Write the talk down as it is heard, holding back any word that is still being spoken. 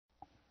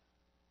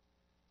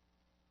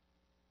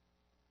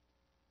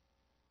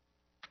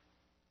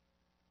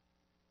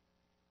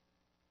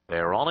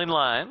They're all in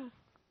line.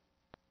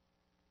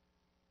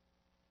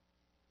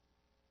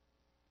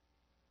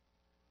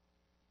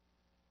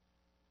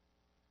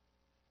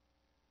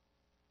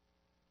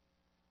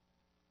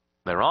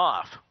 They're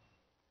off.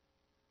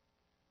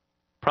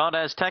 Proud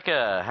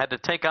Azteca had to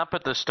take up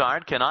at the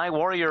start. Kenai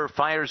Warrior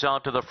fires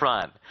out to the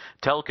front.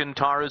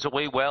 Telkentar is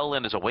away well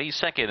and is away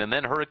second. And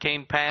then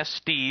Hurricane Pass,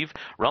 Steve,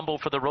 Rumble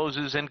for the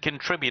Roses, and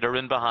Contributor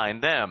in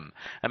behind them.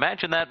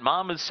 Imagine that.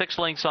 Mom is 6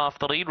 lengths off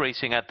the lead,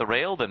 racing at the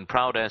rail. Then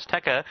Proud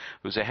Azteca,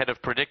 who's ahead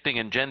of Predicting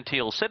and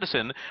Genteel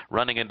Citizen,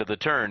 running into the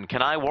turn.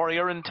 Kenai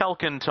Warrior and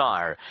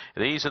Telkentar.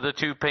 These are the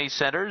 2 pace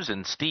setters,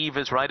 and Steve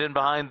is right in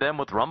behind them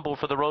with Rumble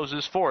for the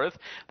Roses fourth.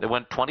 They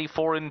went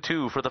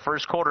 24-2 for the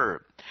first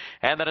quarter.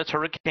 And then it's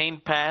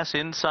Hurricane Pass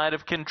inside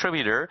of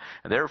Contributor.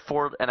 They're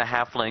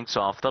 4.5 lengths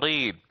off the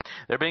lead.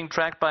 They're being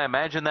tracked by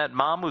Imagine That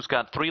Mom, who's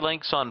got 3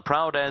 lengths on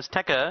Proud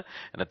Azteca,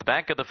 and at the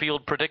back of the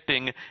field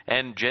Predicting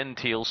and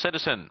Genteel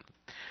Citizen.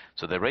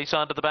 So they race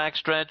on to the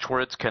backstretch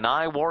where it's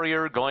Kenai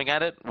Warrior going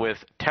at it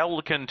with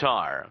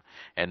Telkentar.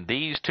 And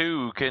these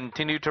two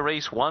continue to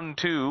race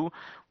 1-2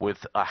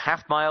 with a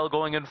half mile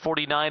going in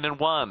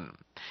 49-1.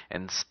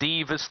 And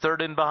Steve is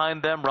third in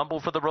behind them. Rumble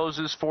for the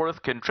Roses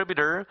fourth.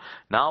 Contributor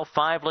now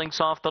 5 lengths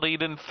off the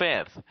lead in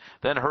fifth.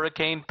 Then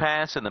Hurricane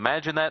Pass and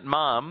Imagine That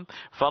Mom,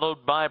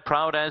 followed by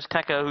Proud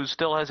Azteca, who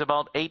still has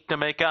about 8 to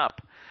make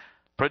up.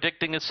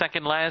 Predicting is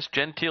second last.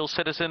 Genteel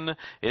Citizen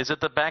is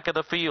at the back of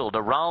the field.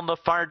 Around the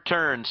far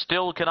turn,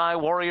 still Kenai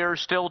Warrior,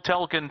 still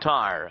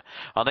Telkentar.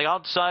 On the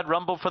outside,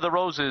 Rumble for the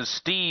Roses.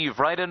 Steve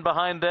right in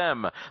behind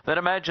them. Then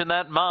Imagine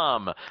That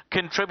Mom.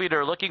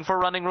 Contributor looking for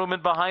running room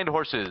in behind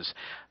horses.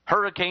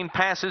 Hurricane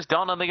passes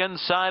down on the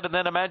inside, and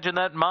then Imagine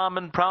That Mom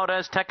and Proud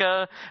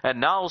Azteca.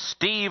 And now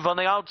Steve on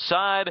the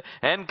outside,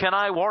 and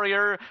Kenai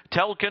Warrior.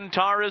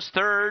 Telkentar is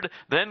third.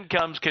 Then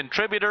comes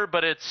Contributor,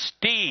 but it's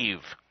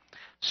Steve.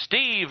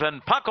 Steve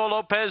and Paco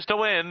Lopez to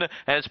win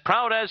as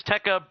Proud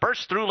Azteca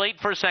burst through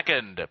late for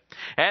second.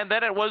 And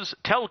then it was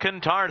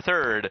Telkentar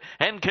third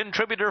and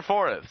Contributor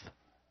fourth.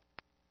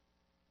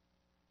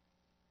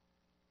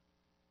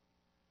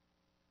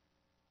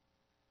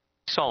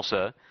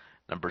 Salsa,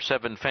 number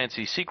 7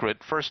 Fancy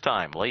Secret, first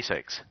time,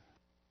 Lasix.